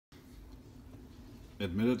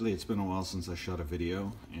Admittedly, it's been a while since I shot a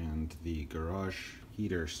video, and the garage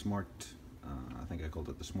heater I think I called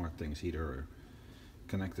it the Smart Things heater or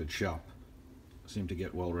connected shop, seemed to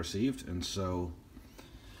get well received. And so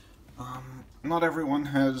not everyone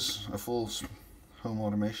has a full home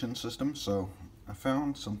automation system, so I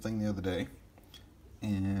found something the other day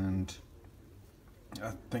and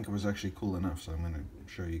I think it was actually cool enough, so I'm going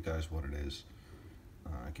to show you guys what it is.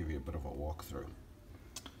 Give you a bit of a walkthrough.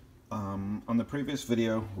 On the previous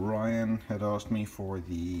video, Ryan had asked me for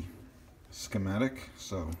the schematic,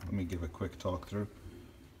 so let me give a quick talk through.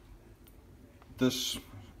 This,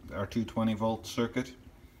 our 220 volt circuit.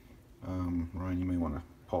 Ryan, you may want to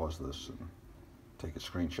pause this and take a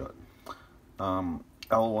screenshot. L1,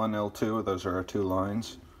 L2, those are our two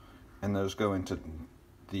lines, and those go into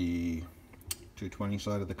the 220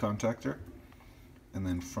 side of the contactor. And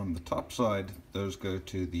then from the top side, those go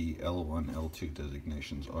to the L1, L2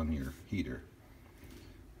 designations on your heater.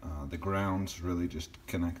 The grounds really just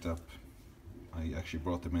connect up. I actually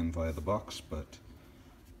brought them in via the box, but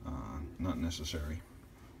not necessary.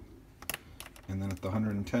 And then at the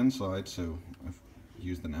 110 side, so I've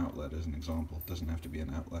used an outlet as an example. It doesn't have to be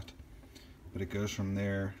an outlet. But it goes from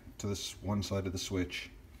there to this one side of the switch,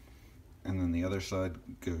 and then the other side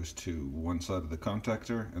goes to one side of the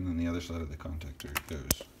contactor, and then the other side of the contactor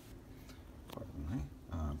goes,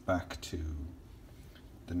 back to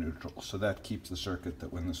the neutral. So that keeps the circuit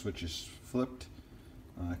that when the switch is flipped,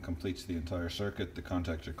 completes the entire circuit, the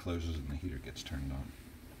contactor closes and the heater gets turned on.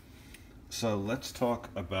 So let's talk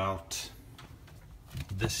about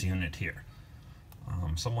this unit here.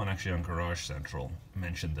 Someone actually on Garage Central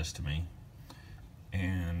mentioned this to me,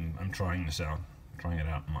 and I'm trying this out. Trying it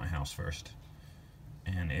out in my house first,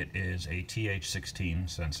 and it is a TH16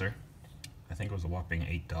 sensor. I think it was a whopping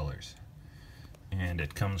 $8, and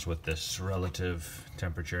it comes with this relative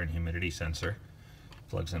temperature and humidity sensor.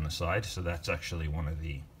 Plugs in the side, so that's actually one of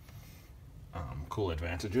the cool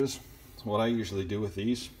advantages. So what I usually do with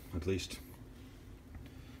these, at least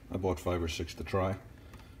I bought 5 or 6 to try.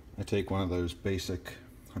 I take one of those basic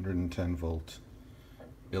 110 volt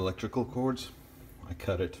electrical cords. I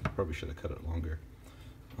cut it, probably should have cut it longer.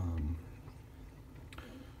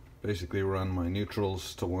 Basically run my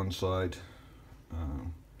neutrals to one side,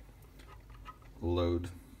 load,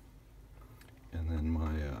 and then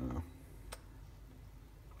my,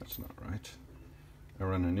 that's not right. I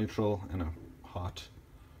run a neutral and a hot,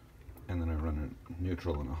 and then I run a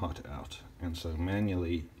neutral and a hot out. And so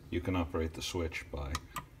manually you can operate the switch by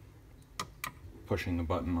pushing a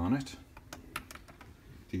button on it.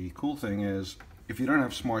 The cool thing is, if you don't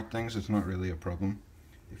have Smart Things, it's not really a problem.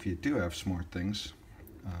 If you do have Smart Things,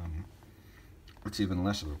 it's even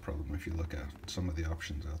less of a problem if you look at some of the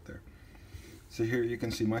options out there. So here you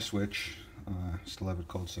can see my switch. Still have it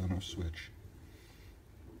called Sonoff switch.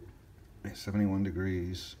 71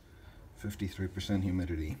 degrees, 53%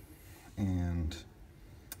 humidity, and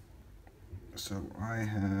so I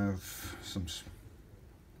have some.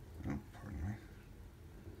 Oh, pardon me.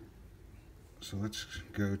 So let's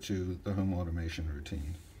go to the home automation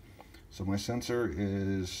routine. So my sensor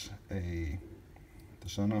is the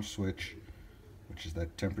Sonoff switch, which is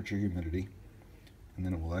that temperature humidity, and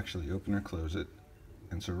then it will actually open or close it.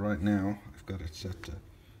 And so right now I've got it set to,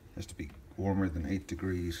 has to be warmer than 8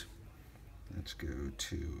 degrees. Let's go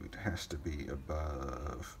to, it has to be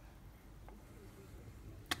above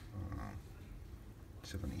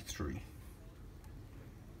 73.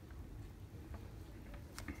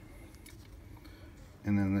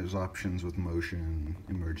 And then there's options with motion,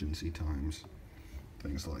 emergency times,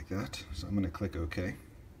 things like that. So I'm going to click OK.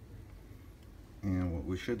 And what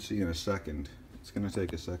we should see in a second, it's going to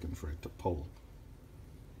take a second for it to pull.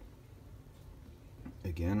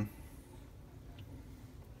 Again.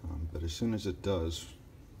 But as soon as it does,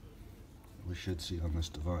 we should see on this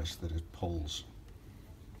device that it pulls.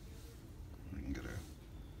 We can go to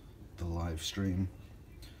the live stream.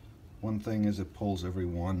 One thing is it pulls every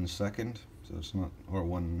 1 second. So it's not, or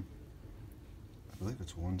I believe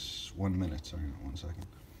it's 1 minute, sorry, not 1 second.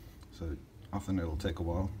 So often it'll take a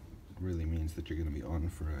while. It really means that you're going to be on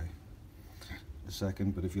for a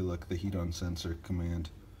second, but if you look, the heat on sensor command,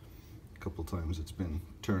 a couple times it's been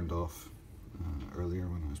turned off earlier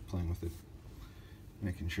when I was playing with it,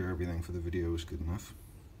 making sure everything for the video was good enough.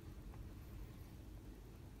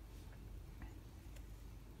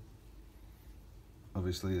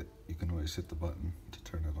 Obviously, you can always hit the button to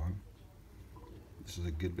turn it on. This is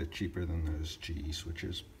a good bit cheaper than those GE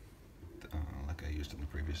switches, like I used in the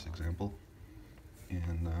previous example.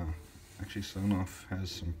 And actually Sonoff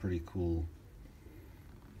has some pretty cool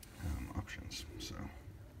options. So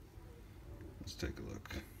let's take a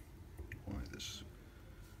look why this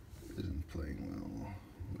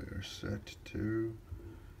are set to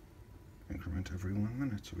increment every 1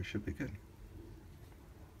 minute, so we should be good.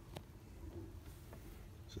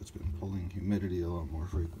 So it's been pulling humidity a lot more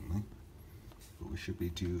frequently, but we should be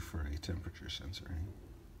due for a temperature sensor,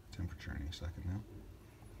 temperature any second now.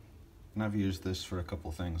 And I've used this for a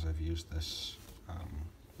couple things. I've used this,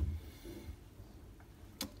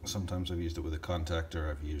 sometimes I've used it with a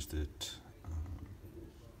contactor. I've used it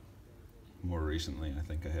more recently. I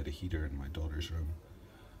think I had a heater in my daughter's room,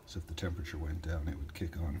 so if the temperature went down it would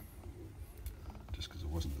kick on, just because it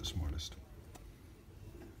wasn't the smartest.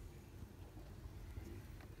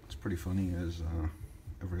 It's pretty funny, as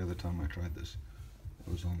every other time I tried this,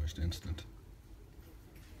 it was almost instant.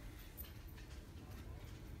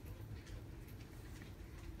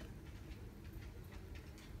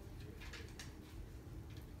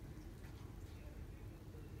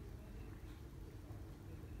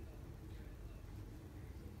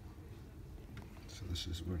 So this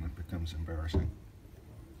is when it becomes embarrassing.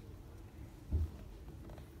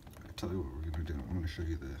 I tell you what we're going to do. I'm going to show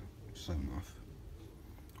you the Sonoff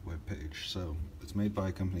web page. So it's made by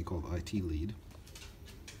a company called IT Lead.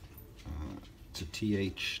 It's a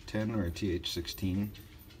TH10 or a TH16.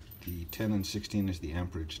 The 10 and 16 is the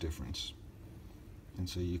amperage difference. And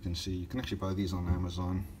so you can see, you can actually buy these on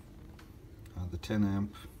Amazon. The 10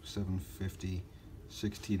 amp, 750,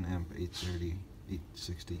 16 amp, 830,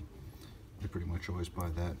 860. I pretty much always buy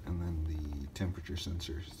that, and then the temperature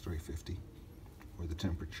sensor is 350, or the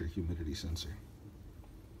temperature humidity sensor.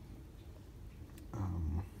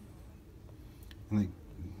 And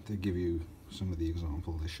they give you some of the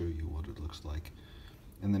example, they show you what it looks like.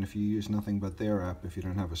 And then if you use nothing but their app, if you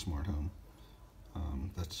don't have a smart home,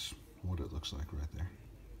 that's what it looks like right there.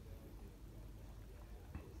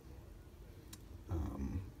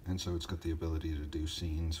 And so it's got the ability to do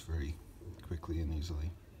scenes very quickly and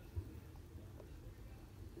easily.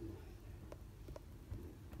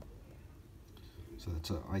 So that's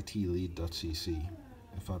itlead.cc.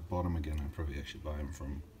 If I bought them again, I'd probably actually buy them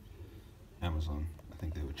from Amazon. I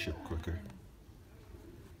think they would ship quicker.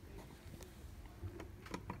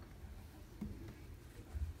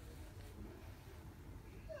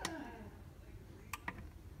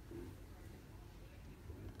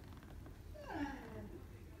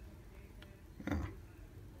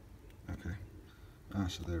 Okay.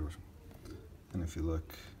 So there. And if you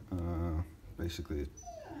look, basically it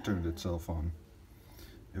turned itself on.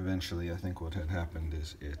 Eventually, I think what had happened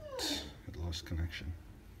is it had lost connection.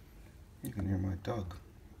 You can hear my dog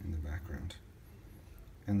in the background.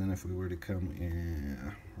 And then if we were to come in,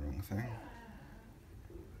 wrong thing.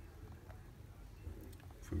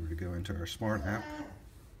 If we were to go into our smart app,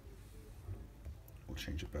 we'll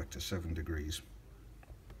change it back to 7 degrees.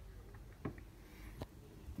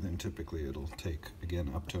 Then typically it'll take,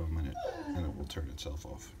 again, up to a minute, and it will turn itself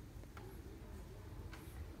off.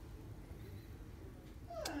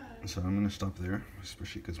 So I'm going to stop there,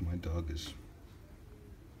 especially because my dog is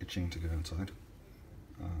itching to go outside.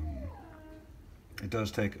 It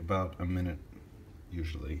does take about a minute,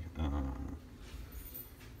 usually. And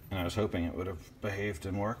I was hoping it would have behaved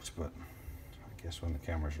and worked, but I guess when the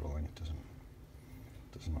camera's rolling, it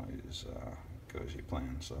doesn't always go as you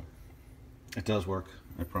plan. So it does work,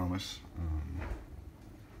 I promise.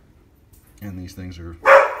 And these things are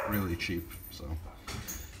really cheap, so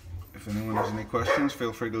if anyone has any questions,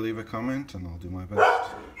 feel free to leave a comment and I'll do my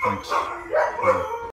best. Thanks. Bye.